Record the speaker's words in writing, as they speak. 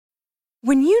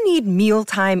When you need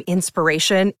mealtime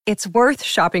inspiration, it's worth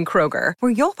shopping Kroger,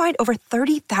 where you'll find over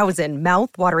 30,000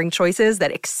 mouth-watering choices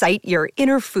that excite your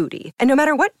inner foodie. And no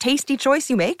matter what tasty choice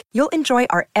you make, you'll enjoy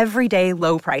our everyday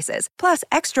low prices, plus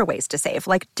extra ways to save,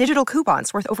 like digital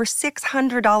coupons worth over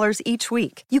 $600 each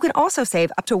week. You can also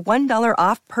save up to $1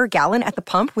 off per gallon at the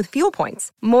pump with fuel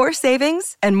points. More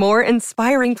savings and more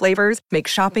inspiring flavors make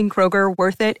shopping Kroger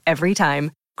worth it every time.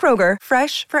 Kroger,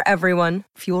 fresh for everyone.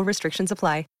 Fuel restrictions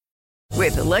apply.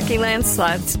 With the Lucky Land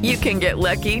Slots, you can get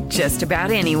lucky just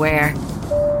about anywhere.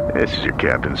 This is your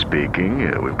captain speaking.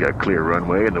 We've got clear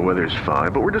runway and the weather's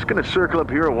fine, but we're just going to circle up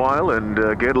here a while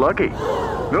and get lucky.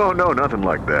 No, nothing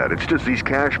like that. It's just these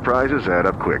cash prizes add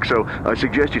up quick. So I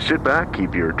suggest you sit back,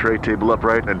 keep your tray table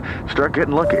upright, and start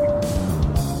getting lucky.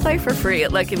 Play for free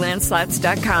at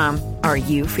LuckyLandSlots.com. Are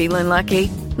you feeling lucky?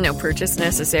 No purchase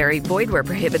necessary. Void where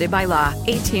prohibited by law.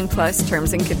 18 plus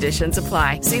terms and conditions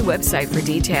apply. See website for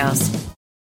details.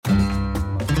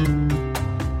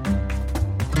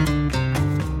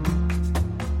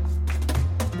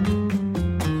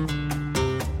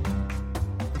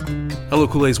 Hello,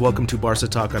 Kool-Aids. Welcome to Barca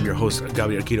Talk. I'm your host,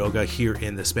 Gabriel Quiroga, here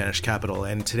in the Spanish capital.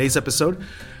 And in today's episode,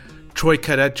 Troy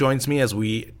Cadet joins me as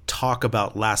we talk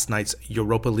about last night's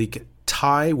Europa League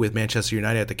tie with Manchester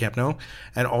United at the Camp Nou,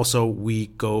 and also we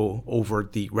go over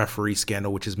the referee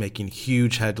scandal, which is making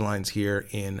huge headlines here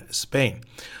in Spain.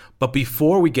 But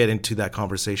before we get into that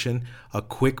conversation, a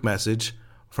quick message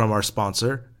from our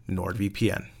sponsor,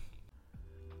 NordVPN.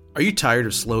 Are you tired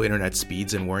of slow internet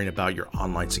speeds and worrying about your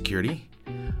online security?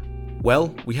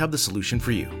 Well, we have the solution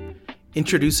for you.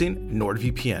 Introducing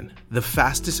NordVPN, the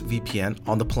fastest VPN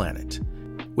on the planet.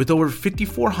 With over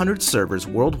 5,400 servers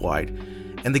worldwide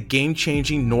and the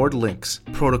game-changing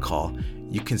NordLynx protocol,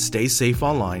 you can stay safe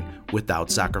online without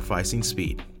sacrificing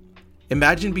speed.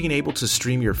 Imagine being able to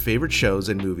stream your favorite shows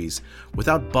and movies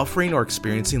without buffering or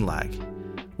experiencing lag.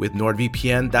 With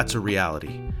NordVPN, that's a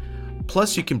reality.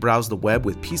 Plus, you can browse the web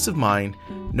with peace of mind,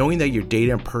 knowing that your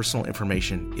data and personal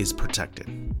information is protected.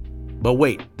 But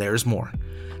wait, there's more.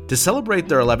 To celebrate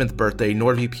their 11th birthday,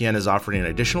 NordVPN is offering an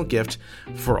additional gift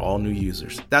for all new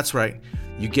users. That's right,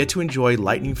 you get to enjoy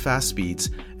lightning-fast speeds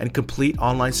and complete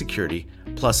online security,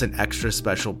 plus an extra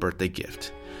special birthday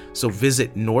gift. So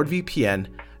visit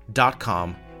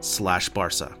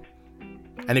nordvpn.com/Barca.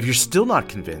 And if you're still not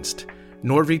convinced,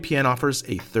 NordVPN offers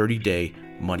a 30-day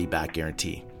money-back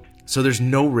guarantee. So there's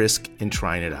no risk in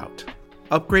trying it out.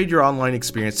 Upgrade your online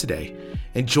experience today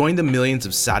and join the millions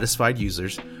of satisfied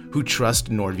users who trust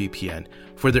NordVPN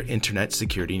for their internet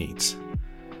security needs.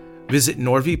 Visit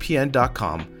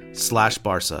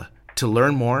nordvpn.com/Barca to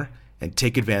learn more and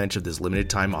take advantage of this limited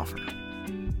time offer.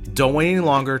 Don't wait any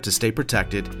longer to stay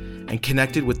protected and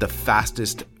connected with the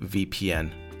fastest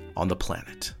VPN on the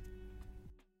planet.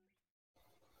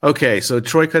 Okay, so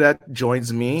Troy Cadet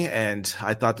joins me, and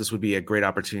I thought this would be a great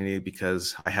opportunity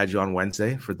because I had you on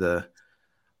Wednesday for the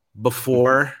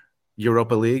before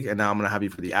Europa League, and now I'm going to have you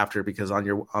for the after, because on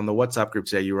the WhatsApp group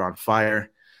today, you were on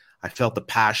fire. I felt the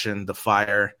passion, the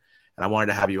fire, and I wanted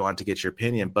to have you on to get your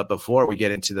opinion. But before we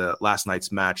get into the last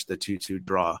night's match, the 2-2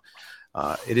 draw,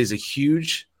 it is a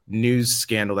huge news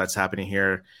scandal that's happening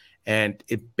here, and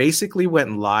it basically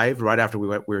went live right after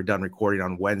we were done recording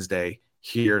on Wednesday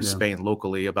here in Spain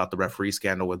locally about the referee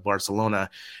scandal with Barcelona.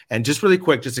 And just really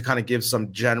quick, just to kind of give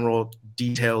some general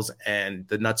details and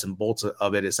the nuts and bolts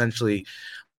of it, essentially,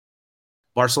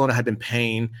 Barcelona had been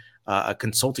paying a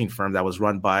consulting firm that was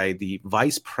run by the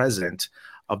vice president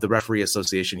of the Referee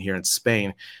Association here in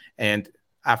Spain. And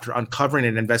after uncovering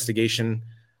an investigation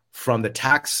from the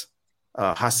tax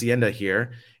hacienda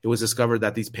here, it was discovered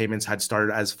that these payments had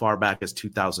started as far back as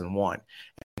 2001.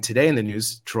 And today in the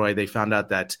news, Troy, they found out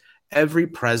that every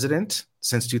president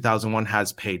since 2001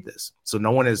 has paid this. So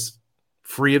no one is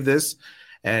free of this.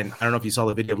 And I don't know if you saw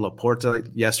the video of Laporta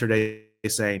yesterday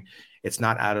saying it's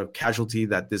not out of casualty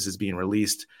that this is being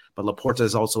released, but Laporta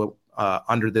is also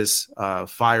under this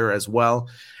fire as well.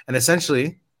 And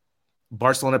essentially,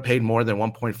 Barcelona paid more than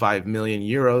 1.5 million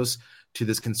euros to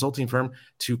this consulting firm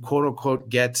to quote unquote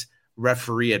get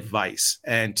referee advice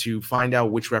and to find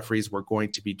out which referees were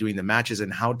going to be doing the matches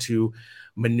and how to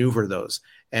maneuver those.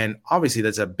 And obviously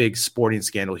that's a big sporting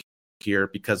scandal here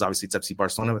because obviously it's FC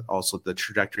Barcelona, but also the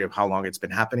trajectory of how long it's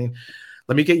been happening.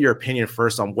 Let me get your opinion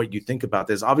first on what you think about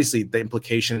this. Obviously the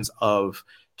implications of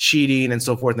cheating and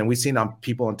so forth. And we've seen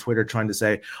people on Twitter trying to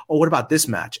say, oh, what about this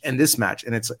match and this match?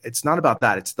 And it's not about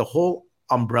that. It's the whole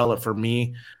umbrella for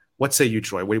me. What say you,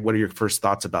 Troy? What are your first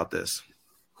thoughts about this?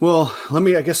 Well, let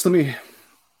me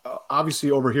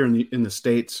obviously over here in the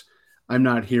States, I'm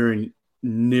not hearing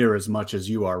near as much as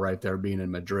you are right there being in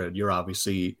Madrid. You're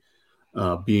obviously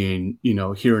being,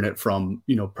 hearing it from,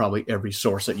 probably every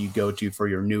source that you go to for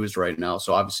your news right now.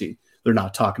 So obviously they're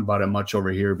not talking about it much over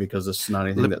here because it's not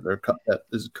anything that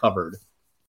is covered.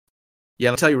 Yeah,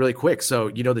 I'll tell you really quick. So,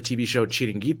 the TV show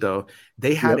Chiringuito,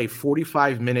 they had a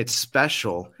 45-minute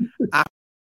special after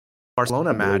the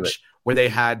Barcelona match where they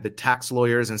had the tax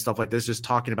lawyers and stuff like this just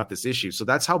talking about this issue. So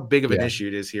that's how big of an issue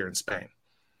it is here in Spain.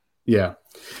 Yeah.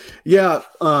 Yeah.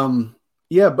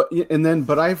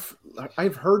 But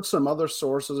I've heard some other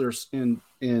sources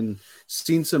and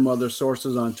seen some other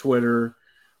sources on Twitter,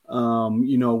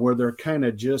 where they're kind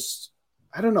of just,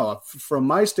 I don't know, from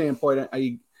my standpoint,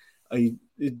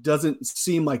 it doesn't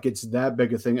seem like it's that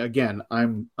big a thing. Again,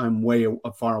 I'm way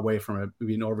far away from it,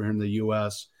 being over here in the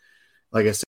U.S. Like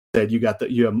I said, you have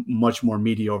much more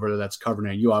media over there that's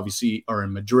covering it. You obviously are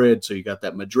in Madrid, so you got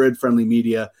that Madrid-friendly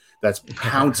media that's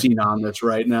pouncing on this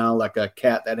right now, like a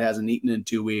cat that hasn't eaten in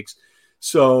 2 weeks.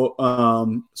 So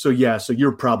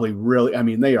you're probably really,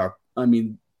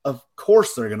 of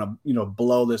course they're going to,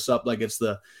 blow this up like it's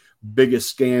the biggest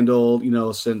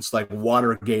scandal, since like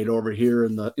Watergate over here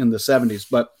in the 70s.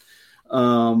 But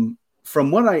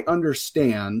from what I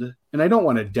understand, and I don't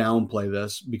want to downplay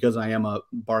this because I am a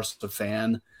Barca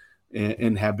fan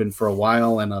and have been for a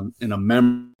while and a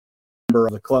member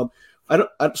of the club.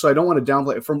 So I don't want to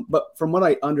downplay it. But from what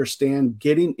I understand,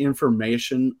 getting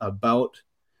information about.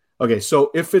 Okay, so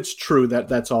if it's true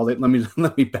that's all that, let me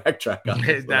backtrack on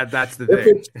this. That's the thing. If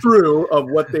it's true of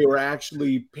what they were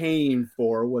actually paying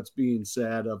for, what's being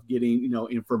said of getting,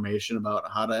 information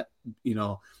about how to,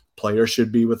 players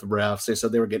should be with refs. They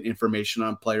said they were getting information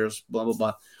on players, blah, blah,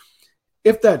 blah.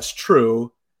 If that's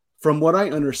true, from what I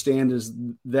understand is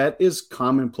that is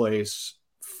commonplace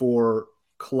for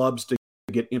clubs to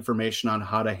get information on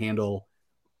how to handle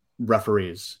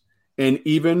referees. And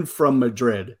even from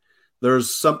Madrid,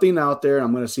 there's something out there.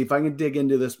 I'm going to see if I can dig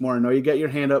into this more. I know you got your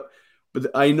hand up,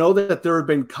 but I know that there have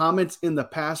been comments in the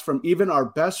past from even our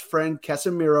best friend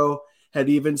Casemiro had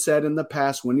even said in the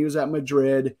past when he was at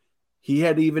Madrid, he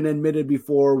had even admitted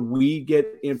before, we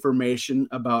get information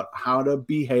about how to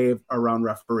behave around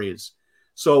referees.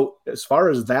 So as far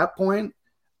as that point,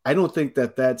 I don't think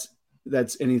that's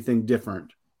anything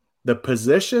different. The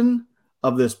position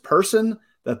of this person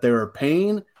that they were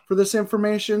paying for this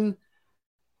information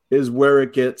is where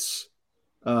it gets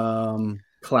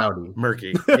cloudy,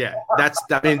 murky. Yeah, that's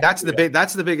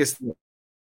the biggest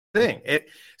thing.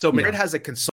 Madrid has a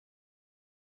consultant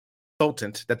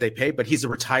that they pay, but he's a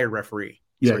retired referee.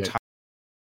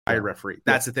 Referee.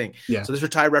 That's the thing. Yeah. So this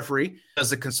retired referee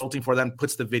does the consulting for them,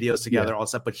 puts the videos together, all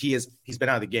stuff. But he's been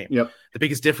out of the game. Yep. The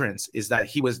biggest difference is that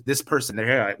this person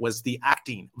there was the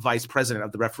acting vice president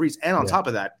of the referees, and on top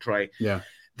of that, Troy. Yeah.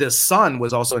 The son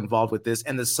was also involved with this,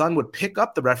 and the son would pick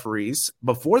up the referees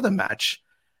before the match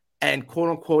and, quote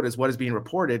unquote, is what is being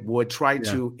reported, would try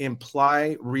to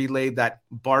relay that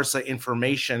Barca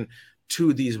information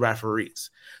to these referees.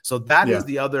 So that is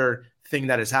the other thing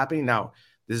that is happening. Now,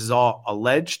 this is all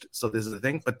alleged, so this is the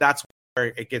thing, but that's where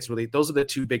it gets really, those are the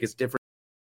two biggest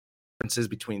differences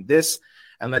between this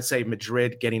and, let's say,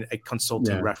 Madrid getting a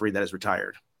consulting referee that is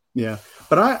retired. Yeah,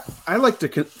 but I like to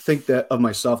think that of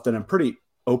myself that I'm pretty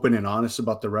open and honest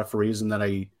about the referees, and that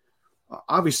I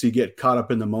obviously get caught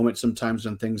up in the moment sometimes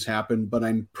when things happen, but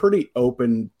I'm pretty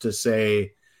open to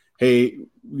say, hey,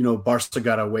 Barca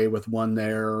got away with one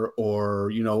there,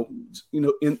 or,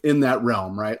 in that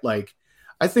realm, right? Like,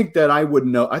 I think that I would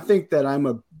know, I think that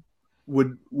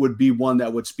would be one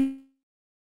that would speak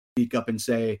up and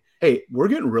say, hey, we're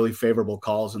getting really favorable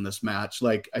calls in this match.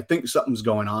 Like, I think something's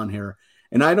going on here.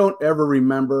 And I don't ever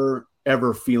remember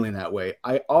ever feeling that way.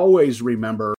 I always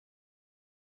remember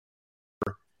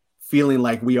feeling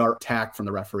like we are attacked from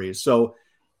the referees. So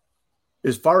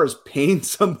as far as paying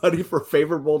somebody for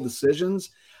favorable decisions,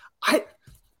 I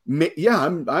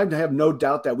have no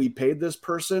doubt that we paid this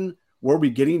person. Were we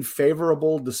getting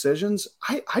favorable decisions?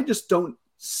 I just don't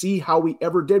see how we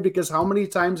ever did, because how many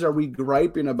times are we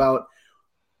griping about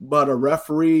a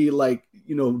referee, like,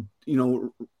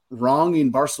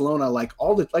 wronging Barcelona, like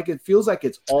it feels like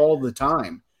it's all the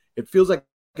time. It feels like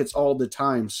it's all the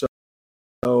time. So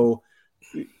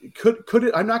could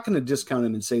it, I'm not going to discount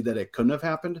it and say that it couldn't have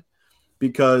happened,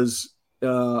 because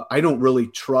I don't really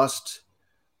trust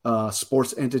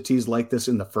sports entities like this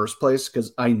in the first place,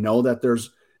 because I know that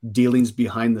there's dealings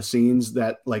behind the scenes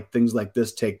that, like, things like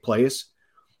this take place.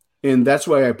 And that's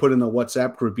why I put in the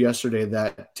WhatsApp group yesterday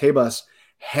that Tebas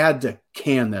had to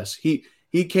can this. He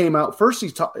came out first. He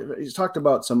talked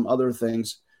about some other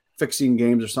things, fixing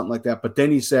games or something like that. But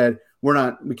then he said, we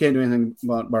can't do anything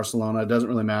about Barcelona. It doesn't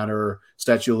really matter.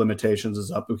 Statute of limitations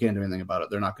is up. We can't do anything about it.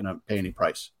 They're not going to pay any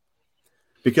price.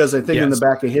 Because I think in the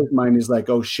back of his mind, he's like,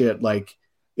 oh shit, like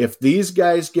if these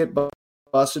guys get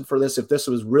busted for this, if this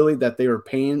was really that they were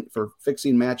paying for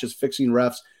fixing matches, fixing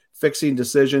refs, fixing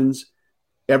decisions,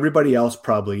 everybody else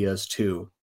probably is too.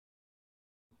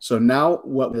 So now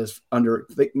what is under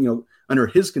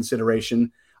his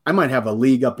consideration, I might have a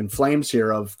league up in flames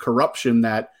here of corruption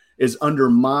that is under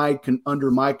my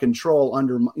control,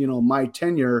 under my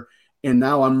tenure. And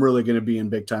now I'm really going to be in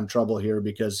big time trouble here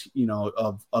because,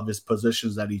 of his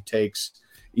positions that he takes,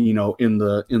 in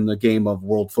the game of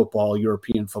world football,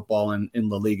 European football, and in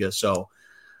La Liga. So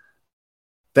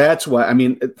that's why, I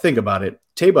mean, think about it.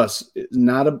 Tebas is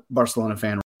not a Barcelona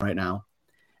fan right now.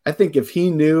 I think if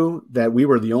he knew that we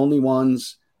were the only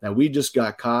ones that we just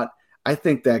got caught, I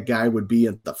think that guy would be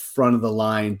at the front of the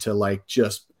line to like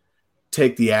just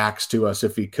take the axe to us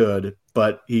if he could,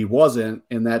 but he wasn't.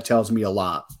 And that tells me a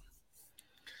lot.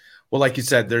 Well, like you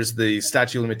said, there's the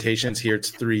statute of limitations here. It's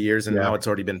 3 years, and now it's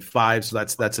already been 5. So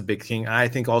that's a big thing. And I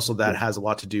think also that has a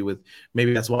lot to do with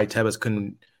maybe that's why Tebas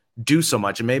couldn't do so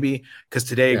much. And maybe because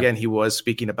today, again, he was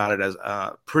speaking about it as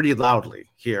pretty loudly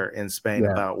here in Spain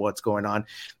about what's going on.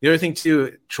 The other thing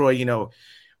too, Troy,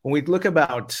 when we look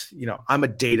about, I'm a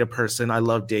data person. I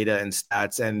love data and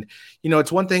stats. And,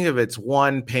 it's one thing if it's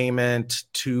 1 payment,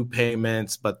 2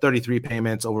 payments, but 33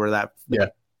 payments over that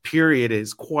period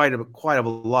is quite a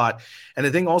lot. And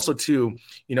the thing also too,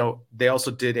 they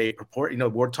also did a report,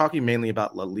 we're talking mainly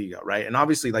about La Liga, right? And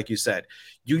obviously, like you said,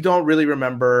 you don't really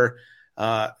remember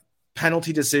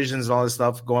penalty decisions and all this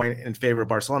stuff going in favor of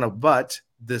Barcelona, but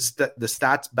the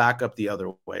stats back up the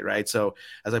other way, right? So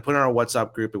as I put in our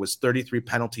WhatsApp group, it was 33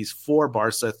 penalties for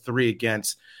Barca, 3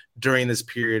 against during this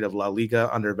period of La Liga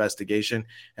under investigation.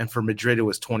 And for Madrid, it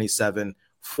was 27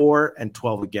 for and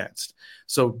 12 against.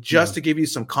 So just to give you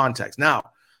some context.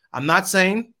 Now, I'm not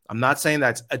saying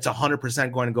that it's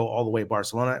 100% going to go all the way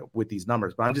Barcelona with these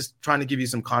numbers, but I'm just trying to give you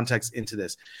some context into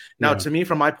this. Now, to me,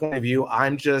 from my point of view,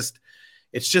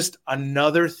 it's just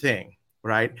another thing,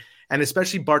 right? And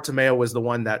especially Bartomeu was the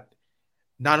one that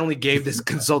not only gave this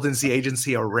consultancy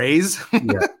agency a raise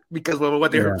because of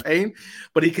what they were paying,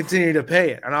 but he continued to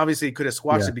pay it. And obviously he could have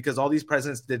squashed it because all these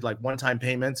presidents did like one-time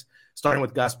payments, starting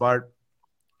with Gaspar,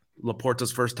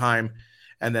 Laporta's first time,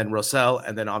 and then Rosell,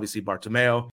 and then obviously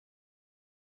Bartomeu.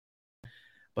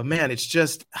 But man, it's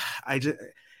just,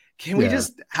 can we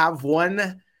just have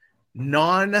one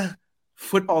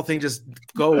non-football thing just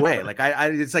go away? Like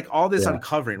it's like all this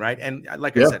uncovering, right? And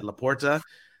like I said, Laporta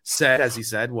said, as he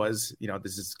said, was,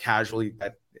 this is casually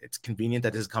that it's convenient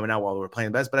that this is coming out while we're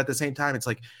playing the best. But at the same time, it's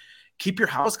like, keep your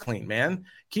house clean, man.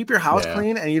 Keep your house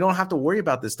clean, and you don't have to worry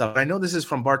about this stuff. I know this is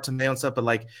from Bartomeu and stuff, but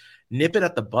like, nip it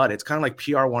at the bud. It's kind of like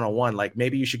PR 101. Like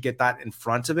maybe you should get that in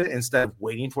front of it instead of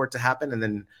waiting for it to happen and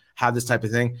then have this type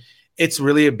of thing. It's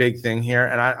really a big thing here.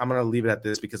 And I'm going to leave it at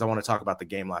this because I want to talk about the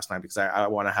game last night because I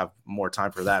want to have more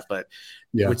time for that. But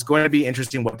it's going to be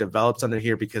interesting what develops under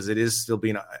here because it is still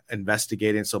being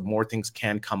investigated. So more things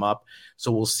can come up.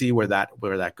 So we'll see where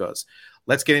that goes.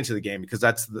 Let's get into the game because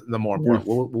that's the more important.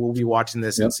 We'll be watching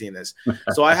this and seeing this.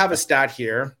 So I have a stat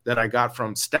here that I got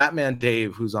from Statman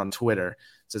Dave, who's on Twitter.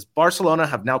 It says Barcelona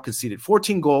have now conceded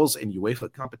 14 goals in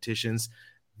UEFA competitions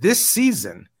this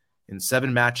season in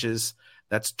 7 matches.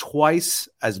 That's twice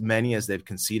as many as they've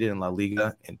conceded in La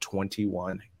Liga in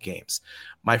 21 games.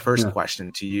 My first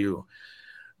question to you,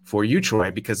 for you,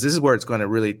 Troy, because this is where it's going to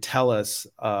really tell us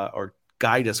or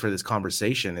guide us for this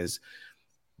conversation is,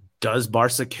 does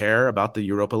Barca care about the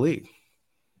Europa League?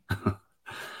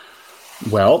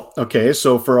 Well, okay.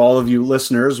 So for all of you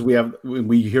listeners,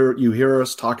 you hear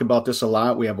us talk about this a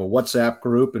lot. We have a WhatsApp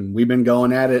group, and we've been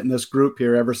going at it in this group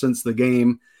here ever since the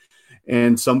game.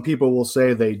 And some people will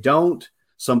say they don't.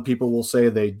 Some people will say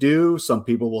they do. Some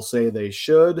people will say they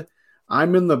should.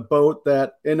 I'm in the boat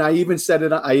that, and I even said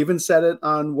it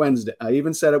on Wednesday. I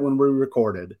even said it when we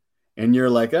recorded. And you're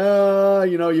like,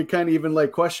 you kind of even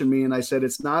like question me. And I said,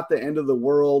 it's not the end of the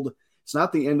world. It's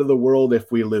not the end of the world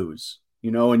if we lose,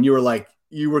 and you were like,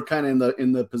 you were kind of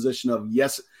in the position of,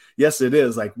 yes, it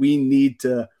is. Like, we need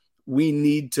to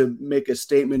make a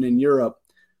statement in Europe.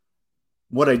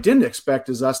 What I didn't expect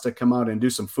is us to come out and do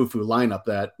some foo-foo lineup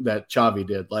that Xavi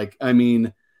did. Like, I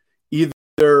mean,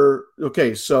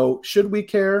 okay, so should we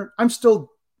care? I'm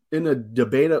still in a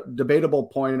debatable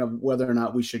point of whether or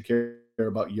not we should care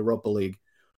about Europa League.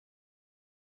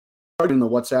 In the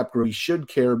WhatsApp group, we should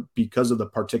care because of the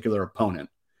particular opponent.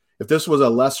 If this was a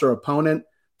lesser opponent,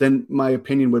 then my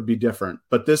opinion would be different.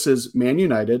 But this is Man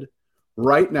United,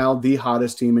 right now the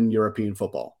hottest team in European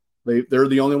football. They're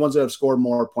the only ones that have scored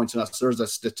more points than us. There's a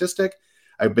statistic.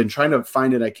 I've been trying to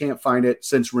find it. I can't find it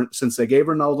since they gave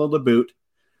Ronaldo the boot.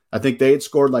 I think they had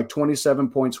scored like 27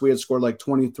 points. We had scored like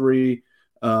 23.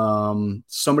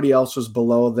 Somebody else was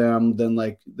below them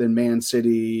than Man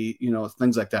City,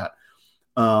 things like that.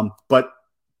 But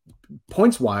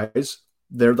points wise,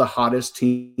 they're the hottest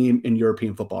team in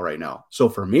European football right now. So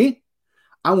for me,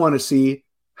 I want to see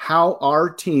how our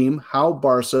team, how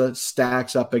Barca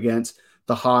stacks up against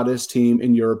the hottest team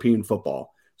in European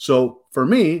football. So for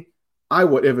me,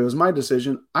 if it was my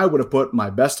decision, I would have put my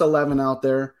best 11 out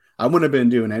there. I wouldn't have been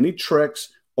doing any tricks,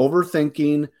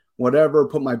 overthinking, whatever,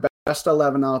 put my best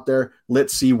 11 out there.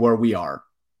 Let's see where we are.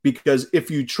 Because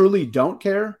if you truly don't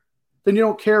care, then you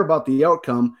don't care about the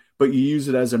outcome, but you use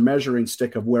it as a measuring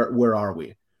stick of where are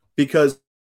we? Because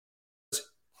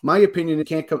my opinion,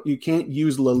 you can't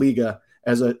use La Liga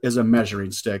as a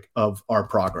measuring stick of our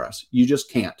progress. You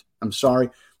just can't. I'm sorry.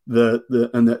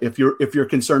 If you're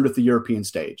concerned with the European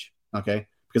stage, okay,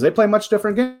 because they play a much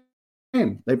different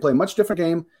game. They play a much different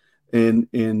game in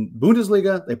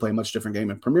Bundesliga. They play a much different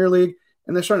game in Premier League,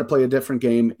 and they're starting to play a different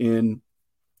game in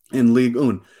Ligue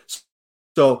 1.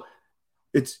 So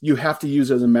you have to use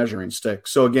it as a measuring stick.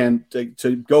 So again,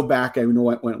 to go back, I know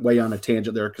I went way on a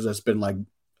tangent there because it's been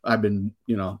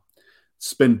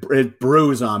it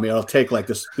brews on me. It'll take like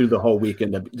this through the whole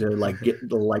weekend to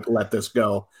let this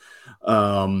go.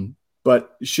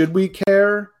 But should we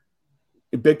care?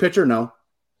 Big picture, no.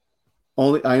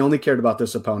 I only cared about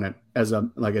this opponent as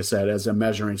a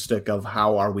measuring stick of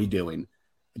how are we doing.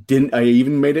 I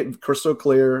even made it crystal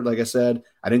clear. Like I said,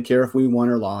 I didn't care if we won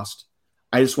or lost.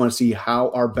 I just want to see how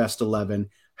our best 11,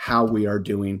 how we are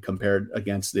doing compared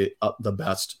against the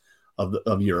best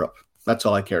of Europe. That's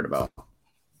all I cared about.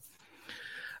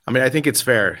 I mean, I think it's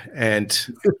fair, and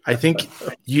I think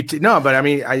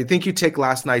I think you take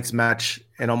last night's match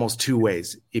in almost two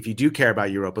ways. If you do care about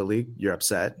Europa League, you're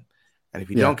upset, and if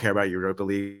you don't care about Europa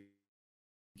League,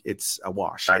 it's a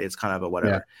wash. Right? It's kind of a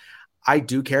whatever. Yeah. I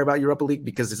do care about Europa League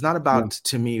because it's not about,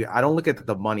 to me, I don't look at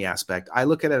the money aspect. I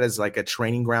look at it as like a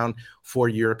training ground for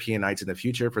European nights in the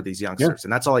future for these youngsters. Yeah.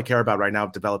 And that's all I care about right now,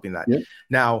 developing that. Yeah.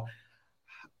 Now,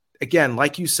 again,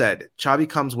 like you said, Xavi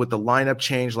comes with the lineup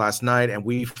change last night and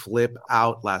we flip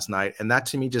out last night. And that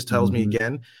to me just tells me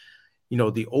again,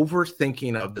 the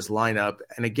overthinking of this lineup.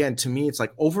 And again, to me, it's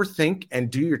like overthink and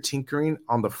do your tinkering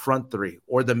on the front three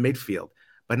or the midfield.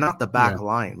 But not the back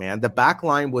line, man. The back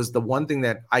line was the one thing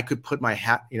that I could put my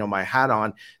hat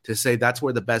on to say that's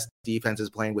where the best defense is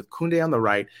playing, with Koundé on the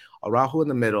right, Araujo in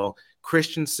the middle,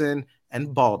 Christensen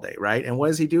and Balde, right? And what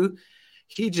does he do?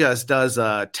 He just does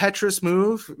a Tetris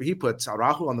move. He puts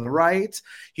Araujo on the right.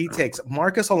 He takes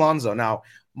Marcos Alonso. Now,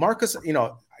 Marcos,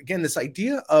 again, this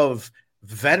idea of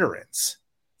veterans,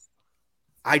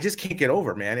 I just can't get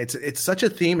over, man. It's such a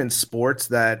theme in sports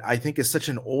that I think is such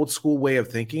an old school way of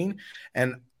thinking.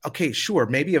 And okay, sure,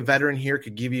 maybe a veteran here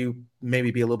could give you maybe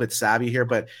be a little bit savvy here,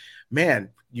 but man,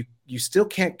 you still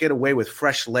can't get away with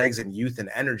fresh legs and youth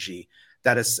and energy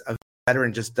that a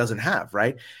veteran just doesn't have,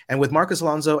 right? And with Marcos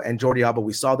Alonso and Jordi Alba,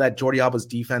 we saw that Jordi Alba's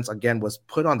defense again was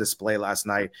put on display last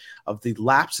night of the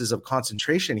lapses of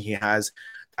concentration he has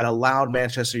that allowed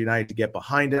Manchester United to get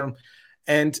behind him.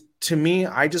 And to me,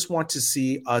 I just want to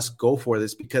see us go for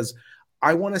this because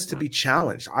I want us to be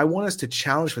challenged. I want us to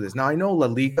challenge for this. Now, I know La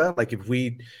Liga, like if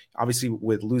we, obviously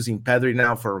with losing Pedri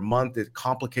now for a month, it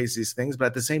complicates these things. But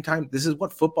at the same time, this is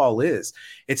what football is.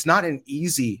 It's not an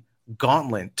easy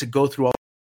gauntlet to go through all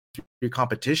your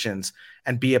competitions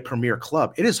and be a premier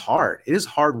club. It is hard. It is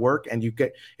hard work. And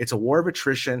it's a war of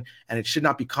attrition and it should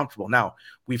not be comfortable. Now,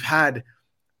 we've had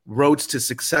roads to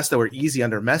success that were easy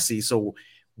under Messi. So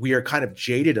we are kind of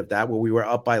jaded of that, where we were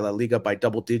up by La Liga by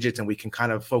double digits and we can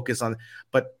kind of focus on,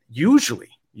 but usually,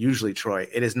 Troy,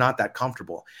 it is not that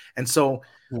comfortable. And so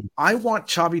I want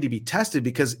Xavi to be tested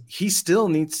because he still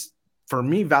needs, for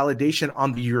me, validation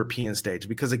on the European stage.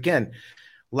 Because again,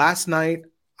 last night,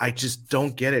 I just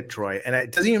don't get it, Troy. And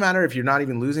it doesn't even matter if you're not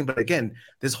even losing, but again,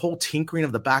 this whole tinkering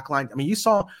of the back line. I mean, you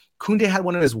saw Koundé had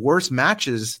one of his worst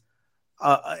matches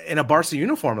in a Barca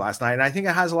uniform last night. And I think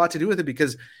it has a lot to do with it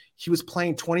because he was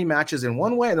playing 20 matches in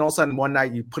one way, and all of a sudden one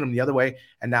night you put him the other way,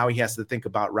 and now he has to think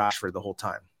about Rashford the whole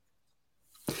time.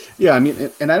 Yeah, I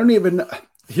mean, and I don't even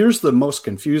 – here's the most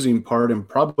confusing part and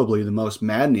probably the most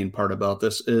maddening part about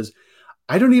this is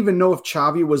I don't even know if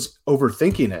Xavi was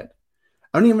overthinking it.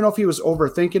 I don't even know if he was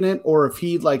overthinking it or if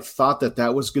he thought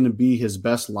that was going to be his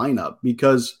best lineup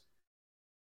because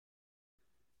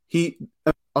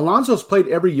Alonso's played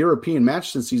every European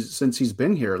match since he's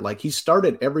been here. He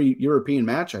started every European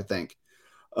match, I think.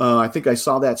 I think I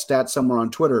saw that stat somewhere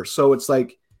on Twitter. So it's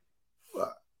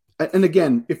and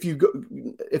again, if you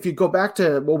go back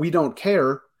to, well, we don't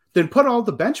care, then put all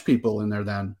the bench people in there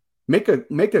then.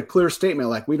 make a clear statement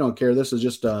like, we don't care. This is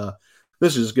just going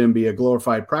to be a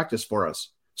glorified practice for us.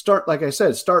 Start, like I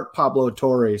said, start Pablo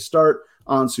Torre, start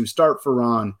Ansu, start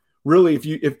Ferran. Really, if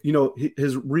you know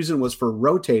his reason was for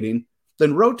rotating,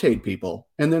 then rotate people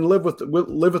and then live with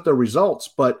the results.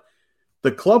 But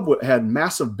the club had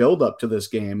massive buildup to this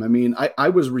game. I mean, I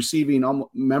was receiving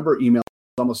member emails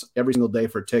almost every single day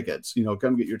for tickets. You know,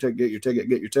 come get your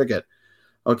ticket.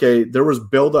 Okay, there was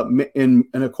buildup, and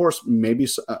of course, maybe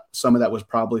some of that was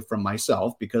probably from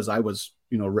myself because I was,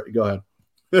 go ahead.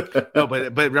 No,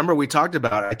 but remember we talked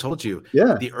about it. I told you,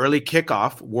 the early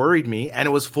kickoff worried me, and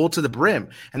it was full to the brim,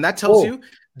 and that tells you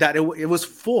that it was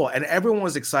full, and everyone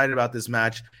was excited about this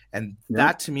match, and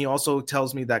that to me also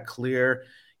tells me that clear,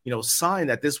 sign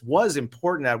that this was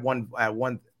important at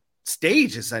one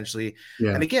stage essentially.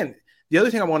 Yeah. And again, the other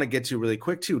thing I want to get to really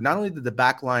quick too, not only did the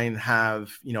back line have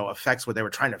effects where they were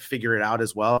trying to figure it out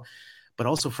as well, but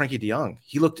also Frankie de Jong.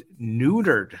 He looked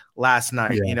neutered last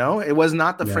night. It was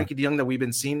not the Frankie de Jong that we've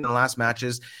been seeing in the last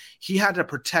matches. He had to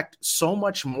protect so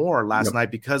much more last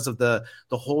night because of the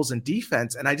holes in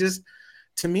defense. And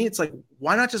to me, it's like,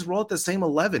 why not just roll out the same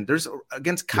 11? There's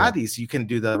against Cadiz, you can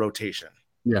do the rotation.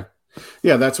 Yeah.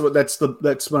 Yeah. That's what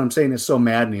I'm saying is so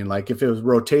maddening. Like if it was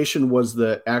rotation was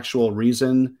the actual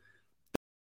reason,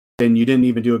 then you didn't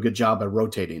even do a good job at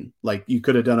rotating. Like you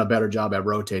could have done a better job at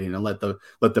rotating and let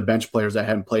the bench players that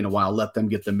hadn't played in a while, let them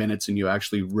get the minutes and you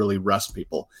actually really rest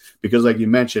people. Because like you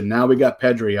mentioned, now we got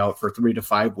Pedri out for 3 to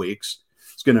 5 weeks.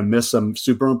 It's going to miss some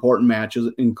super important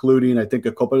matches, including I think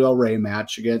a Copa del Rey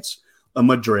match against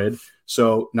Madrid.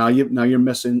 So now you're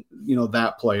missing,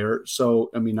 that player.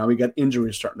 So, I mean, now we got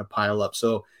injuries starting to pile up.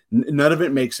 So none of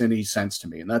it makes any sense to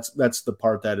me. And that's the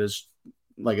part that is,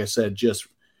 like I said, just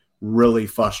really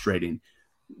frustrating.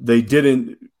 They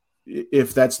didn't,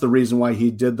 if that's the reason why he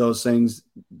did those things,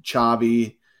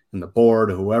 Xavi and the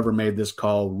board, whoever made this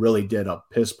call, really did a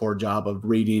piss poor job of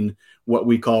reading what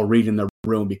we call reading the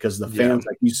room, because the fans,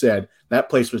 like you said, that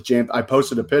place was jammed. I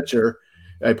posted a picture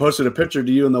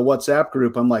to you in the WhatsApp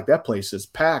group. I'm like, that place is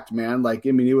packed, man. Like,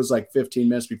 I mean, it was like 15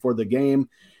 minutes before the game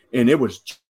and it was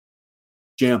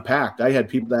jam packed. I had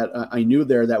people that I knew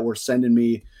there that were sending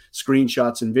me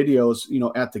screenshots and videos,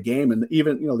 at the game. And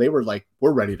even, they were like,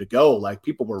 we're ready to go. Like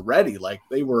people were ready. Like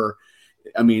they were,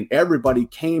 I mean, everybody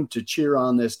came to cheer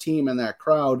on this team and that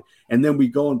crowd. And then we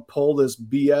go and pull this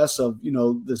BS of,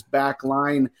 this back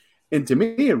line. And to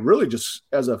me, it really just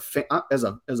as a fan,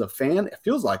 it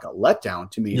feels like a letdown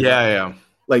to me. Yeah.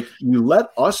 Like you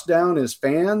let us down as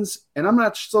fans. And I'm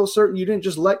not so certain you didn't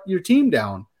just let your team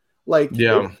down. Like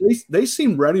they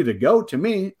seemed ready to go to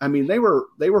me. I mean, they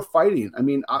were fighting. I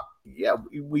mean,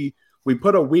 we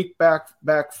put a week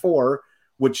back 4,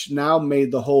 which now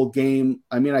made the whole game.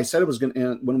 I mean, I said it was going to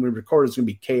end when we recorded. It's going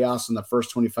to be chaos in the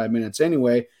first 25 minutes.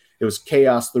 Anyway, it was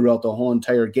chaos throughout the whole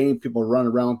entire game. People run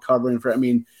around covering for. I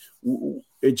mean,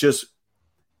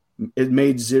 it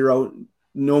made zero.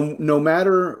 No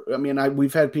matter. I mean,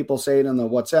 we've had people say it in the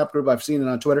WhatsApp group. I've seen it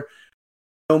on Twitter.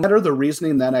 No matter the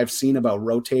reasoning that I've seen about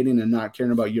rotating and not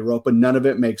caring about Europa, none of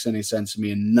it makes any sense to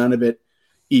me, and none of it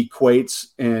equates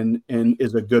and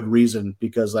is a good reason,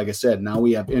 because like I said, now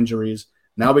we have injuries.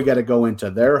 Now we got to go into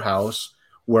their house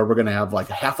where we're going to have like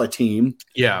half a team.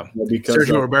 Yeah. Because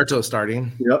Sergio Roberto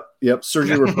starting. Yep.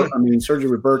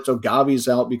 Sergio Roberto, Gavi's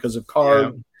out because of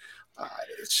card. Yeah.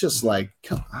 It's just like,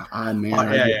 come on, man.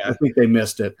 I think they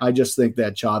missed it. I just think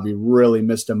that Xavi really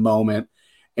missed a moment.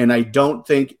 And I don't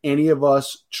think any of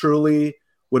us truly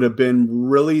would have been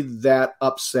really that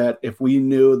upset if we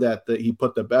knew that he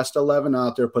put the best 11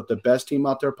 out there, put the best team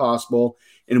out there possible,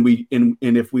 and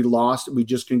if we lost, we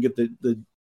just couldn't get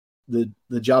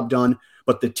the job done.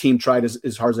 But the team tried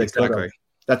as hard as they could.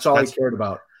 That's all I cared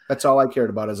about. That's all I cared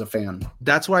about as a fan.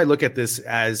 That's why I look at this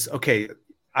as, okay,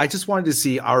 I just wanted to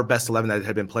see our best 11 that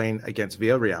had been playing against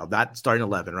Villarreal, that starting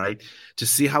 11, right? To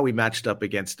see how we matched up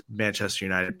against Manchester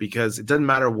United, because it doesn't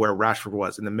matter where Rashford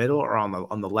was, in the middle or on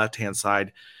the left-hand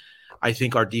side. I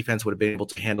think our defense would have been able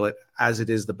to handle it as it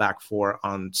is the back 4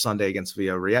 on Sunday against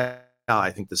Villarreal.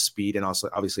 I think the speed and also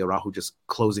obviously Araujo just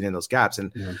closing in those gaps.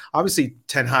 And obviously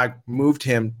Ten Hag moved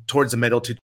him towards the middle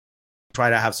to try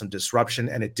to have some disruption,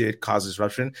 and it did cause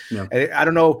disruption. Yeah. And I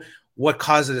don't know what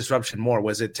caused the disruption more.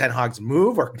 Was it Ten Hag's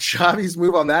move or Xavi's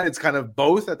move on that? It's kind of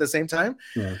both at the same time.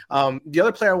 Yeah. The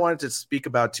other player I wanted to speak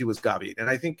about too was Gavi. And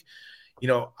I think,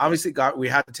 obviously we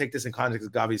have to take this in context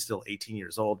because Gavi's still 18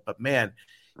 years old, but man,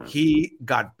 he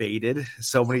got baited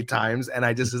so many times. And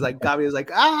I just was like, Gavi is like,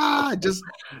 just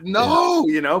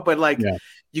no, but like,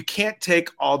 you can't take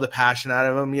all the passion out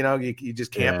of him. You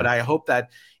just can't, but I hope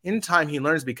that in time he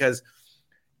learns, because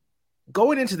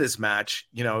going into this match,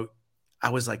 I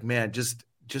was like, man, just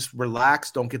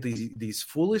relax. Don't get these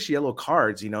foolish yellow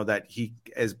cards, that he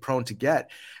is prone to get.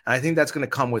 And I think that's going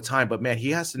to come with time. But man,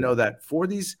 he has to know that for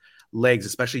these legs,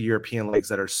 especially European legs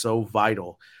that are so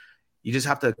vital, you just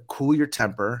have to cool your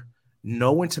temper,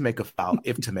 know when to make a foul,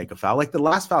 if to make a foul. Like the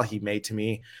last foul he made to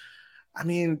me, I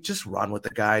mean, just run with the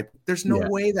guy. There's no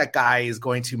way that guy is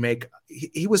going to make –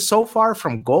 he was so far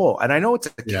from goal. And I know it's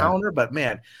a counter, but,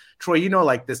 man, Troy,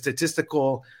 like the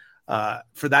statistical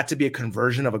for that to be a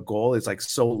conversion of a goal is, like,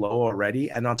 so low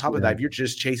already. And on top of that, if you're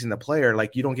just chasing the player,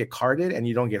 like, you don't get carded and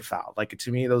you don't get fouled. Like,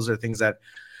 to me, those are things that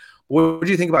 – what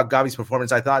do you think about Gavi's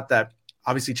performance? I thought that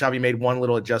obviously Xavi made one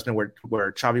little adjustment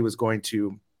where Xavi was going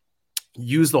to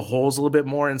use the holes a little bit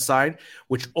more inside,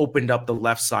 which opened up the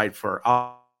left side for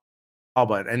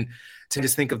Alba. And to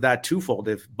just think of that twofold,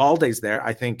 if Balde's there,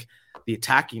 I think the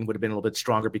attacking would have been a little bit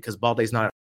stronger because Balde's not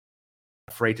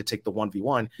afraid to take the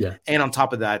 1v1. Yeah. And on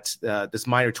top of that, this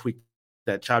minor tweak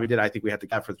that Xavi did, I think we had to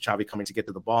get for Xavi coming to get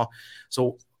to the ball.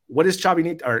 So what does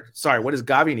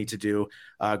Gavi need to do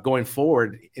going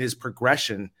forward in his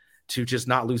progression to just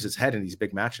not lose his head in these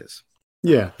big matches?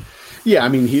 Yeah. I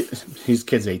mean, he's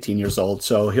kid's 18 years old,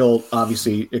 so he'll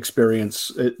obviously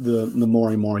experience it, the more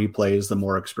and more he plays, the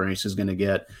more experience he's going to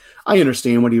get. I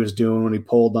understand what he was doing when he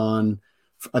pulled on,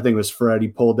 I think it was Fred. He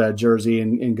pulled that jersey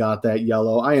and got that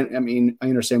yellow. I mean, I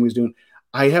understand what he's doing.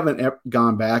 I haven't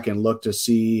gone back and looked to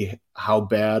see how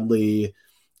badly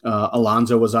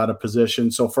Alonso was out of position.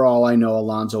 So for all I know,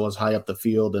 Alonso was high up the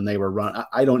field and they were running.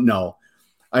 I don't know.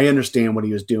 I understand what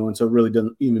he was doing, so it really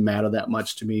doesn't even matter that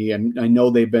much to me. And I know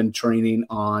they've been training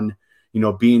on,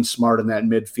 being smart in that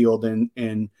midfield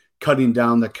and cutting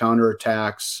down the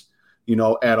counterattacks,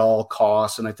 at all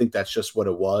costs. And I think that's just what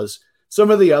it was. Some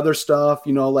of the other stuff,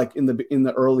 like in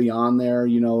the early on there,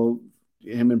 him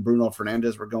and Bruno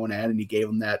Fernandes were going at it and he gave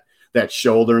him that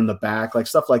shoulder in the back, like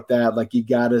stuff like that. Like you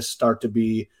got to start to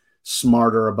be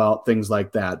smarter about things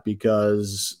like that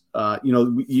because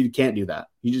you can't do that.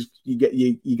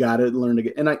 You got to learn to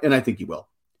get, and I think he will.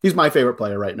 He's my favorite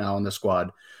player right now in the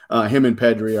squad. Him and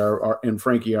Pedri and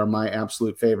Frankie are my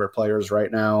absolute favorite players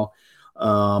right now.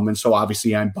 And so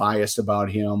obviously I'm biased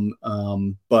about him.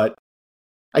 But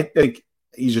I think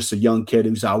he's just a young kid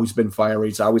who's always been fiery.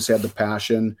 He's always had the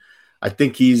passion. I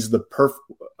think he's the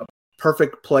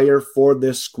perfect player for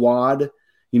this squad,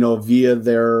 via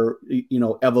their,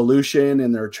 evolution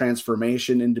and their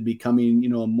transformation into becoming,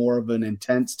 more of an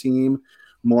intense team,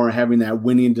 more having that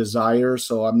winning desire.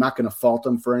 So I'm not going to fault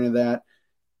him for any of that.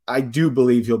 I do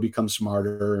believe he'll become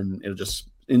smarter and it'll just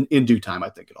in due time, I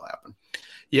think it'll happen.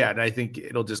 Yeah, and I think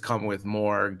it'll just come with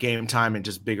more game time and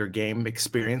just bigger game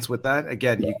experience with that.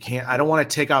 Again, I don't want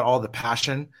to take out all the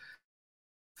passion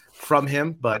from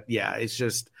him, but yeah, it's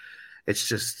just,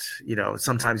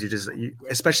 sometimes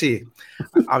especially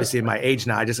obviously in my age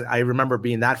now, I remember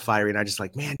being that fiery and I just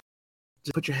like, man,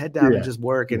 just put your head down and just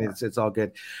work. And it's all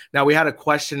good. Now we had a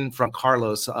question from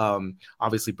Carlos,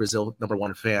 obviously Brazil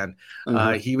 #1 fan.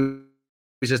 He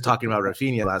was just talking about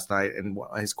Rafinha last night. And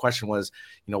his question was,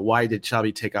 why did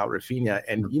Xavi take out Rafinha?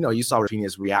 And, you saw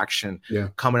Rafinha's reaction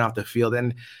coming off the field.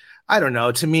 And I don't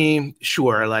know, to me,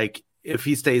 sure. Like if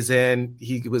he stays in,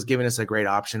 he was giving us a great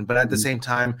option, but at the same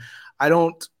time, I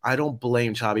don't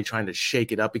blame Xavi trying to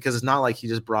shake it up because it's not like he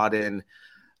just brought in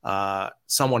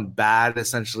someone bad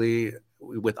essentially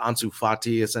with Ansu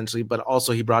Fati essentially, but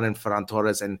also he brought in Ferran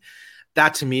Torres, and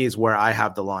that to me is where I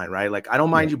have the line, right? Like I don't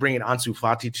mind you bringing Ansu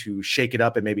Fati to shake it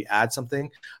up and maybe add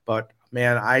something, but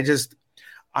man,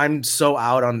 I'm so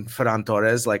out on Ferran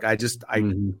Torres. Like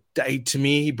to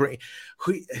me,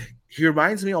 he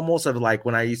reminds me almost of like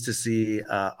when I used to see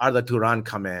Arda Turan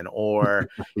come in, or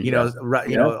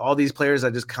all these players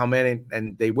that just come in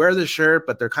and they wear the shirt,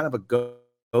 but they're kind of a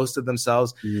ghost of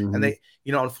themselves. And they,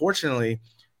 unfortunately,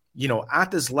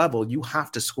 at this level, you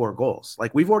have to score goals.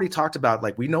 Like we've already talked about,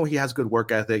 like we know he has good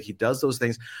work ethic, he does those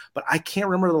things, but I can't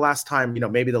remember the last time,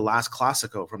 maybe the last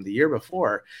Clásico from the year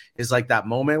before is like that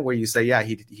moment where you say, yeah,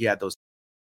 he had those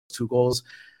 2 goals.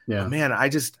 Yeah, but man, I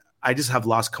just have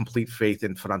lost complete faith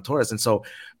in Ferran Torres. And so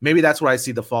maybe that's where I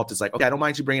see the fault is like, okay, I don't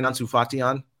mind you bringing Ansu Fati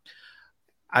on.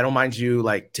 I don't mind you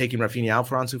like taking Rafinha out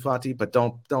for Ansu Fati, but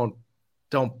don't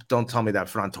tell me that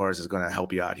Ferran Torres is going to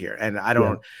help you out here. And I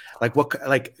don't like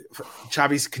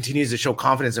Xavi continues to show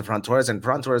confidence in Ferran Torres, and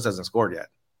Ferran Torres hasn't scored yet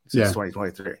since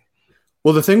 2023.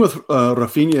 Well, the thing with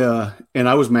Rafinha, and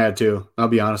I was mad too. I'll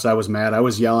be honest. I was mad. I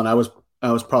was yelling. I was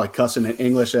probably cussing in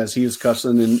English as he was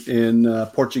cussing in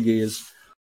Portuguese,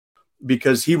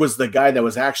 because he was the guy that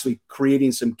was actually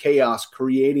creating some chaos,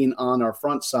 creating on our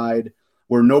front side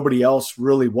where nobody else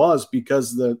really was,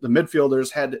 because the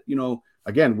midfielders had,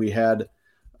 again, we had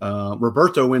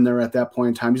Roberto in there at that point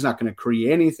in time. He's not going to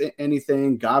create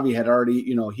anything. Gavi had already,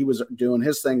 he was doing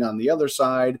his thing on the other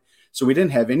side. So we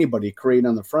didn't have anybody create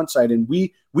on the front side. And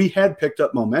we had picked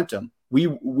up momentum. They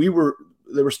were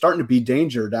starting to be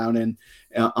danger down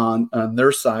on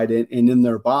their side and in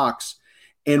their box.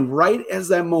 And right as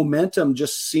that momentum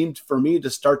just seemed for me to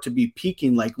start to be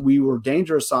peaking, like we were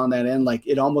dangerous on that end, like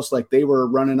it almost like they were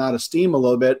running out of steam a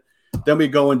little bit. Then we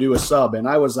go and do a sub. And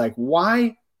I was like,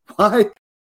 why would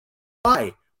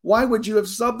you have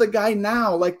subbed the guy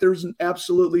now? Like there's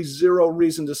absolutely zero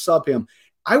reason to sub him.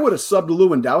 I would have subbed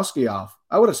Lewandowski off.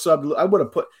 I would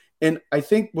have put, and I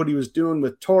think what he was doing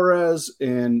with Torres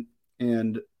and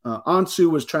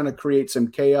Ansu was trying to create some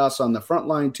chaos on the front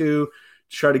line too,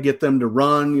 to try to get them to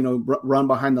run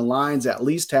behind the lines, at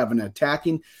least have an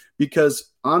attacking,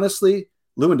 because honestly,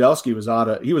 Lewandowski was out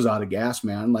of gas,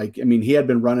 man. Like, I mean, he had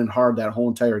been running hard that whole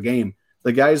entire game.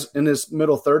 The guy's in his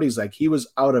middle 30s, like he was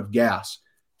out of gas.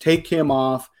 Take him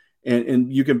off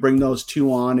and you can bring those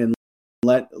two on and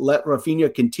let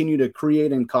Rafinha continue to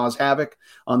create and cause havoc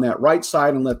on that right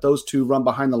side and let those two run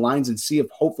behind the lines and see if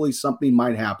hopefully something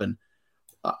might happen.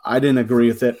 I didn't agree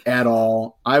with it at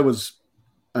all. I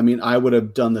would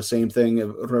have done the same thing.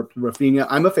 Rafinha,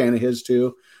 I'm a fan of his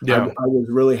too. Yeah. I was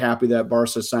really happy that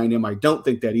Barca signed him. I don't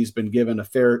think that he's been given a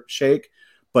fair shake,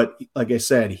 but like I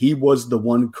said, he was the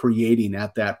one creating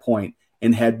at that point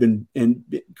and had been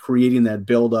creating that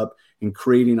buildup and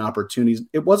creating opportunities.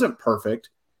 It wasn't perfect.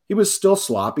 He was still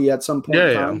sloppy at some point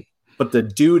in time, but the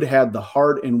dude had the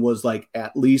heart and was like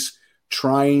at least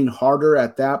trying harder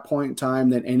at that point in time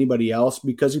than anybody else,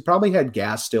 because he probably had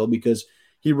gas still, because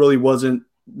he really wasn't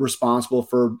responsible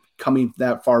for coming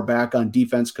that far back on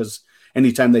defense, because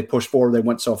anytime they pushed forward, they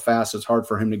went so fast, it's hard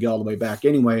for him to get all the way back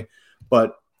anyway.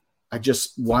 But I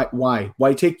just, why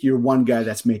take your one guy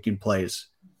that's making plays?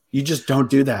 You just don't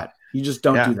do that. You just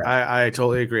don't do that. I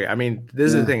totally agree. I mean,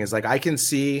 this is the thing, is like, I can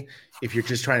see if you're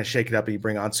just trying to shake it up and you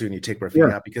bring Ansu and you take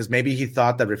Rafinha out, because maybe he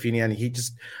thought that Rafinha, and he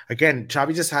just, again,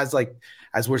 Xavi just has, like,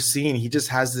 as we're seeing, he just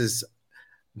has this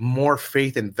more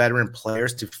faith in veteran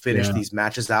players to finish these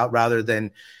matches out rather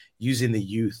than using the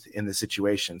youth in the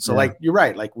situation. So like, you're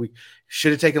right. Like, we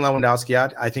should have taken Lewandowski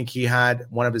out. I think he had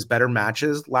one of his better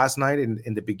matches last night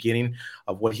in the beginning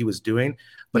of what he was doing.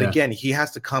 But again, he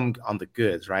has to come on the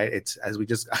goods, right? It's as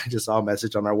I just saw a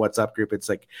message on our WhatsApp group. It's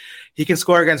like, he can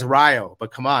score against Rayo,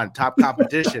 but come on, top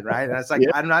competition, right? And it's like,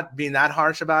 I'm not being that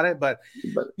harsh about it, but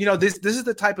this is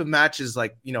the type of matches,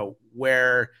 like,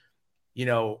 where,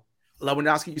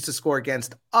 Lewandowski used to score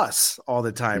against us all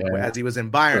the time as he was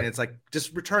in Bayern. It's like,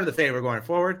 just return the favor going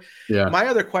forward. Yeah. My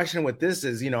other question with this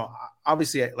is,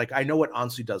 obviously, like, I know what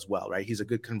Ansu does well, right? He's a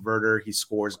good converter. He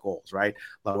scores goals, right?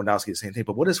 Lewandowski, the same thing.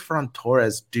 But what does Ferran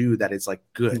Torres do that is like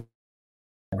good,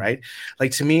 right?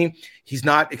 Like, to me, he's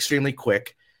not extremely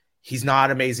quick. He's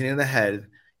not amazing in the head.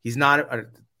 He's not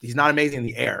amazing in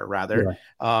the air, rather.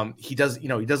 Yeah. He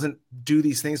doesn't do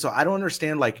these things. So I don't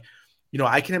understand, like,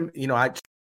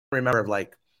 I remember,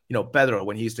 like, Pedro,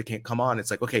 when he used to come on, it's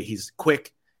like, okay, he's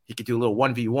quick. He could do a little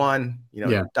 1v1.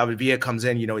 David Villa comes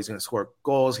in, he's going to score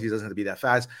goals. He doesn't have to be that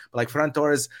fast. But like Ferran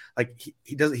Torres, like,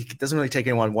 he doesn't really take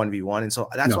anyone 1v1. And so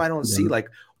that's why I don't see, like,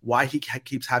 why he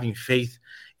keeps having faith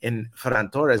in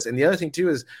Ferran Torres. And the other thing too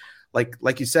is,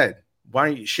 like you said, why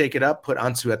don't you shake it up, put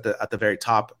Ansu at the very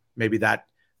top? Maybe that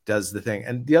does the thing.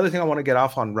 And the other thing I want to get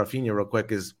off on Rafinha real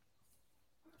quick is,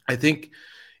 I think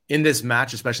in this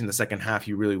match, especially in the second half,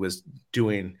 he really was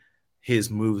doing his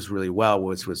moves really well,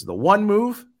 which was the one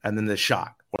move and then the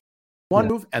shot,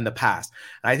 move and the pass.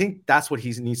 And I think that's what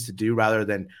he needs to do, rather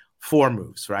than 4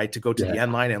 moves, right? To go to the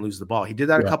end line and lose the ball. He did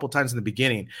that a couple times in the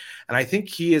beginning. And I think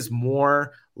he is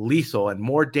more lethal and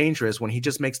more dangerous when he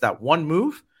just makes that one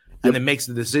move and then makes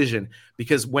the decision.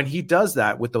 Because when he does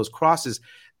that with those crosses,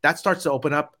 that starts to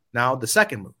open up now the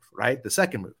second move, right? The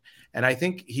second move. And I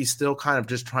think he's still kind of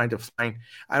just trying to find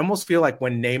 – I almost feel like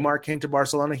when Neymar came to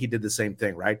Barcelona, he did the same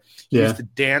thing, right? He used to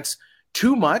dance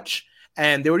too much,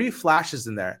 and there would be flashes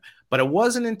in there. But it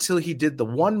wasn't until he did the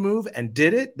one move and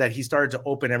did it that he started to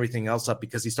open everything else up,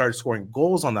 because he started scoring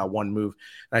goals on that one move.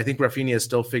 And I think Rafinha is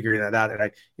still figuring that out.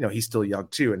 And he's still young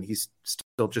too, and he's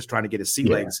still just trying to get his sea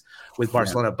legs with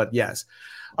Barcelona. But yes.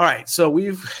 All right. So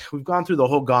we've gone through the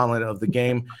whole gauntlet of the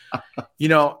game.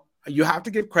 You have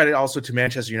to give credit also to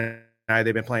Manchester United.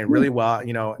 They've been playing really well.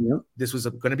 This was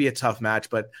going to be a tough match,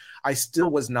 but I still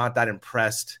was not that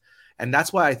impressed. And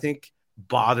that's why I think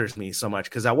bothers me so much,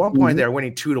 because at one point they were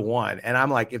winning 2-1. And I'm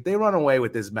like, if they run away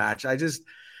with this match,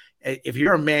 if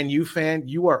you're a Man U fan,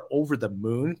 you are over the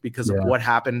moon because of what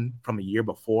happened from a year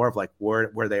before, of like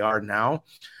where they are now.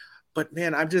 But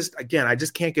man, I just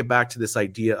can't get back to this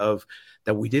idea of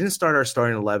that we didn't start our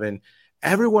starting 11.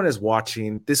 Everyone is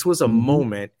watching. This was a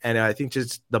moment, and I think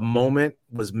just the moment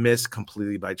was missed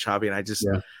completely by Xavi,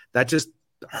 and that just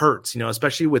hurts,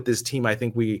 especially with this team. I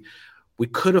think we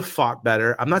could have fought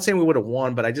better. I'm not saying we would have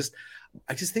won, but I just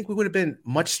think we would have been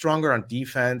much stronger on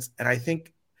defense, and I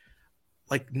think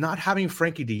like not having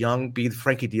Frankie de Jong be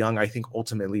Frankie de Jong, I think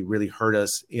ultimately really hurt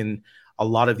us in a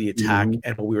lot of the attack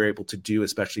and what we were able to do,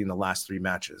 especially in the last 3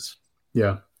 matches.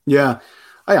 Yeah.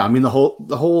 I mean, the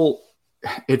whole,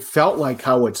 it felt like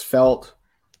how it's felt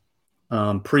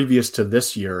previous to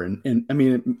this year. And I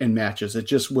mean, in matches, it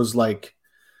just was like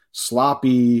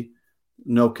sloppy,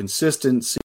 no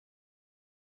consistency,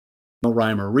 no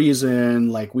rhyme or reason.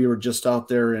 Like we were just out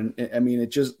there. And I mean,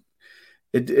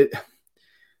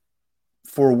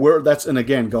 and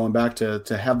again, going back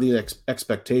to have the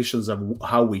expectations of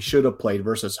how we should have played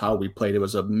versus how we played, it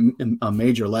was a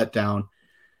major letdown.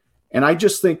 And I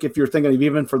just think if you're thinking of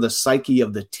even for the psyche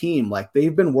of the team, like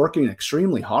they've been working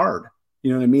extremely hard.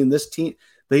 You know what I mean? This team,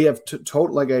 they have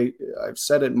like I've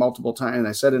said it multiple times. And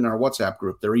I said it in our WhatsApp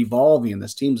group, they're evolving.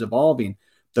 This team's evolving.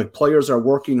 The players are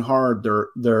working hard.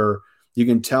 You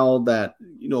can tell that,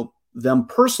 them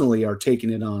personally are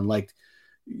taking it on. Like,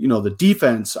 the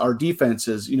defense, our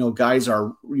defenses, guys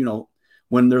are,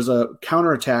 when there's a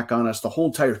counterattack on us, the whole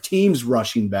entire team's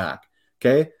rushing back.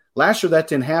 Okay. Last year, that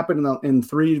didn't happen in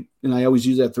 3, and I always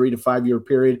use that 3 to 5 year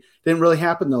period. Didn't really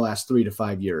happen in the last 3 to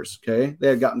 5 years. Okay. They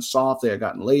had gotten soft. They had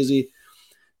gotten lazy.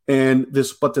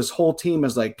 But this whole team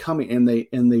is like coming,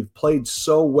 and they've played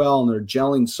so well, and they're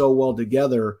gelling so well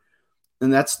together.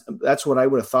 And that's what I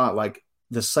would have thought. Like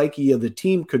the psyche of the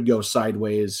team could go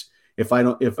sideways if I'm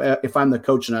the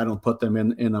coach and I don't put them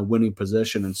in a winning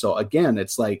position. And so again,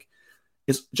 it's like,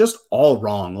 it's just all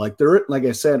wrong. Like like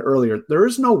I said earlier, there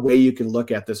is no way you can look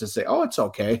at this and say, oh, it's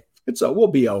okay. We'll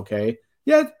be okay.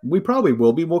 Yeah, we probably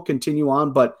will be. We'll continue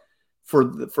on. But for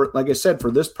like I said,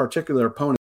 for this particular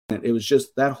opponent, it was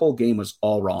just, that whole game was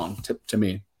all wrong to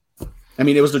me. I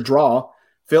mean, it was a draw.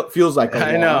 Feels like a loss.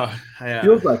 I know. Yeah.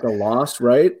 Feels like a loss,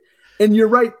 right? And you're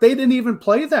right. They didn't even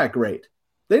play that great.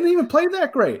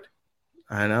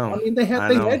 I know. I mean, they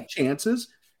had chances,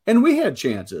 and we had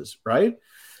chances, right?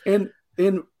 And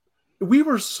we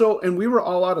were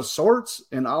all out of sorts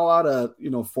and all out of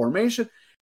formation,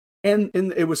 and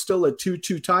it was still a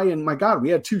 2-2 tie. And my God, we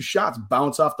had 2 shots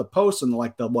bounce off the post in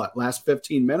like the last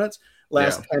 15 minutes,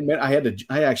 10 minutes.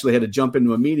 I actually had to jump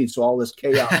into a meeting, so all this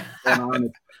chaos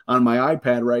going on my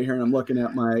iPad right here, and I'm looking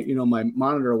at my my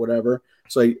monitor or whatever.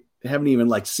 So I haven't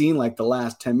even seen the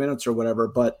last 10 minutes or whatever,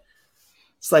 but.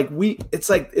 It's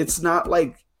it's not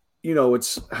like,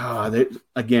 it's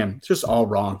again, it's just all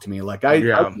wrong to me. Like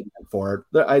I for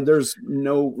it. There's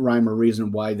no rhyme or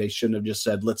reason why they shouldn't have just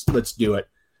said, let's do it.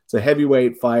 It's a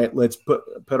heavyweight fight. Let's put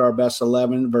our best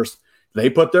 11 versus they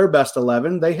put their best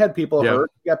 11. They had people hurt,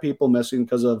 got people missing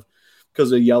because of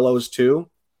yellows too.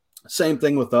 Same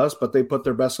thing with us, but they put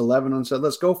their best 11 and said,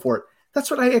 let's go for it.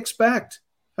 That's what I expect.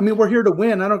 I mean, we're here to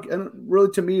win. I don't really,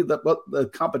 to me, what the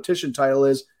competition title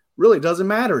is, really doesn't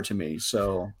matter to me.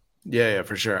 So yeah,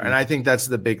 for sure. And I think that's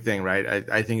the big thing, right?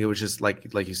 I think it was just like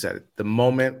you said, the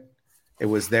moment it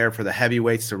was there for the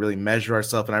heavyweights to really measure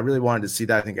ourselves. And I really wanted to see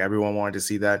that. I think everyone wanted to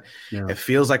see that. Yeah. It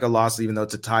feels like a loss, even though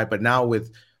it's a tie, but now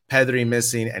with Pedri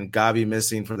missing and Gavi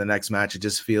missing for the next match, it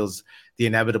just feels the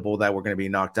inevitable that we're going to be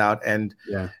knocked out. And,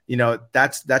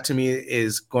 that to me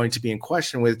is going to be in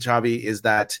question with Xavi, is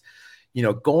that,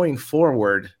 going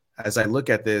forward, as I look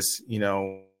at this,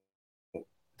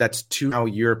 that's 2 now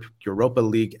Europa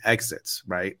League exits,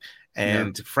 right?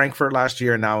 And Frankfurt last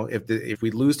year. Now, if we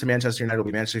lose to Manchester United, it'll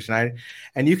be Manchester United.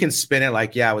 And you can spin it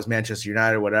like, it was Manchester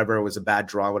United, whatever. It was a bad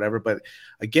draw, whatever. But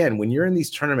again, when you're in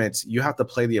these tournaments, you have to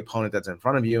play the opponent that's in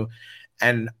front of you.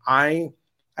 And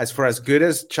as good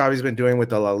as Xavi's been doing with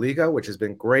the La Liga, which has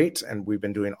been great, and we've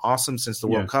been doing awesome since the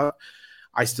World Cup,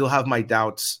 I still have my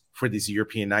doubts for these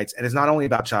European nights. And it's not only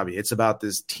about Xavi. It's about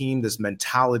this team, this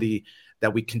mentality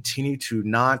that we continue to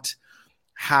not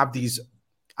have these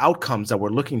outcomes that we're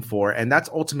looking for. And that's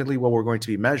ultimately what we're going to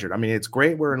be measured. I mean, it's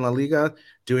great we're in La Liga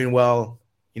doing well,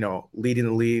 leading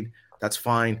the lead. That's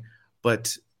fine.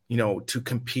 But, to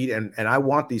compete, and I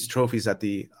want these trophies at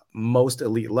the most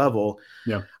elite level,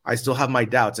 I still have my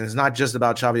doubts. And it's not just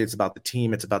about Xavi. It's about the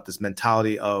team. It's about this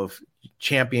mentality of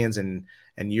champions and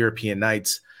European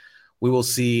nights. We will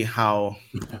see how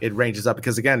it ranges up,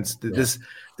 because again,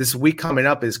 this week coming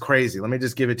up is crazy. Let me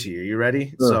just give it to you. You ready?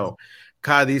 Sure. So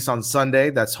Cadiz on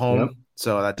Sunday, that's home. Yep.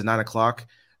 So that's 9:00.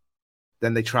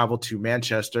 Then they travel to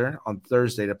Manchester on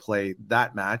Thursday to play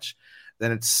that match.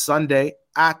 Then it's Sunday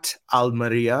at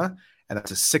Almeria. and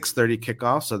that's a 6:30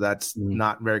 kickoff, so that's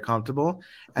not very comfortable.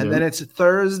 And Yeah. then it's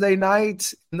Thursday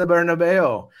night in the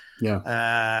Bernabeu.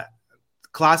 Yeah.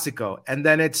 Clásico. And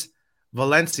then it's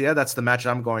Valencia. That's the match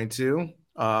I'm going to.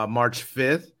 March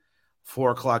 5th,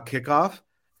 4:00 kickoff.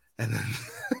 And then,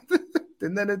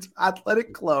 and then it's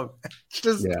Athletic Club. It's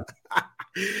just,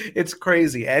 it's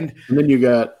crazy. And then you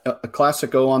got a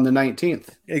Clásico on the 19th.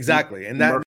 Exactly. And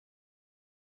this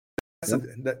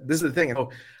is the thing.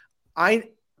 I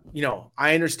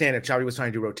understand if Xavi was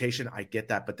trying to do rotation. I get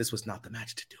that, but this was not the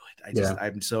match to do it.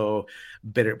 I'm so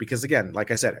bitter because, again, like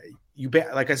I said,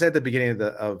 at the beginning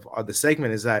of the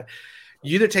segment, is that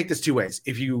you either take this two ways.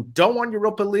 If you don't want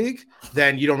Europa League,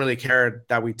 then you don't really care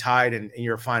that we tied and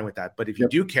you're fine with that. But if you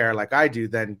do care, like I do,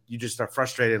 then you just are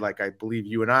frustrated, like I believe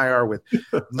you and I are, with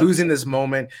losing this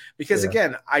moment. Because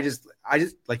again, I just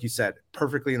like you said,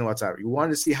 perfectly in the WhatsApp, you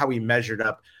wanted to see how we measured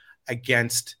up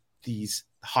against these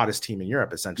hottest team in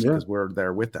Europe, essentially, because we're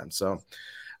there with them. So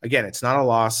again, it's not a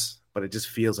loss, but it just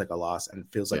feels like a loss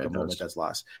and feels like a moment that's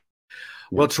lost.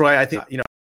 Well, Troy, I think,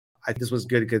 I think this was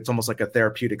good. It's almost like a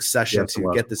therapeutic session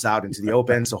to get this out into the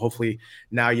open. So hopefully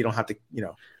now you don't have to,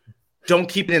 don't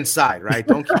keep it inside, right?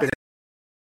 Don't keep it.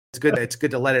 It's good. It's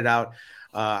good to let it out.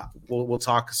 We'll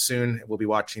talk soon. We'll be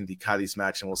watching the Cadiz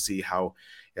match and we'll see how.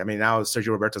 I mean, now Sergio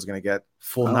Roberto is going to get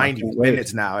full 90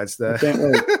 minutes now. It's the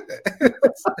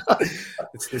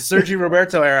it's the Sergio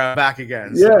Roberto era back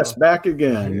again. So. Yes, back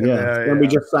again. And we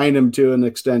just signed him to an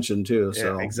extension too.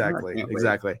 So exactly.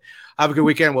 Have a good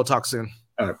weekend. We'll talk soon.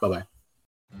 All right, bye-bye.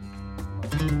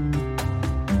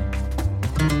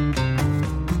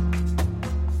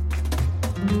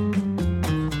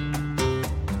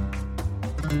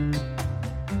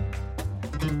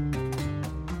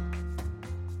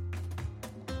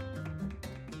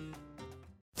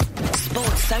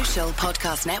 Sports Social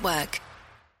Podcast Network.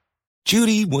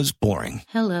 Judy was boring.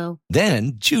 Hello.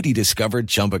 Then Judy discovered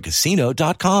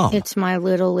ChumbaCasino.com. It's my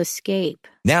little escape.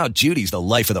 Now Judy's the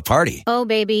life of the party. Oh,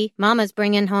 baby, mama's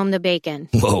bringing home the bacon.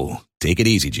 Whoa, take it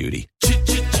easy, Judy.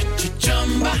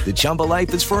 The Chumba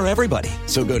life is for everybody.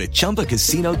 So go to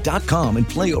ChumbaCasino.com and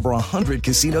play over 100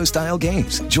 casino-style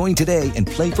games. Join today and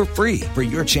play for free for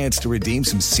your chance to redeem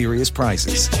some serious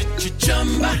prizes.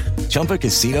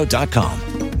 ChumbaCasino.com.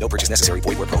 No purchase necessary.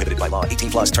 Void where prohibited by law.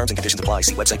 18+ terms and conditions apply.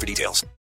 See website for details.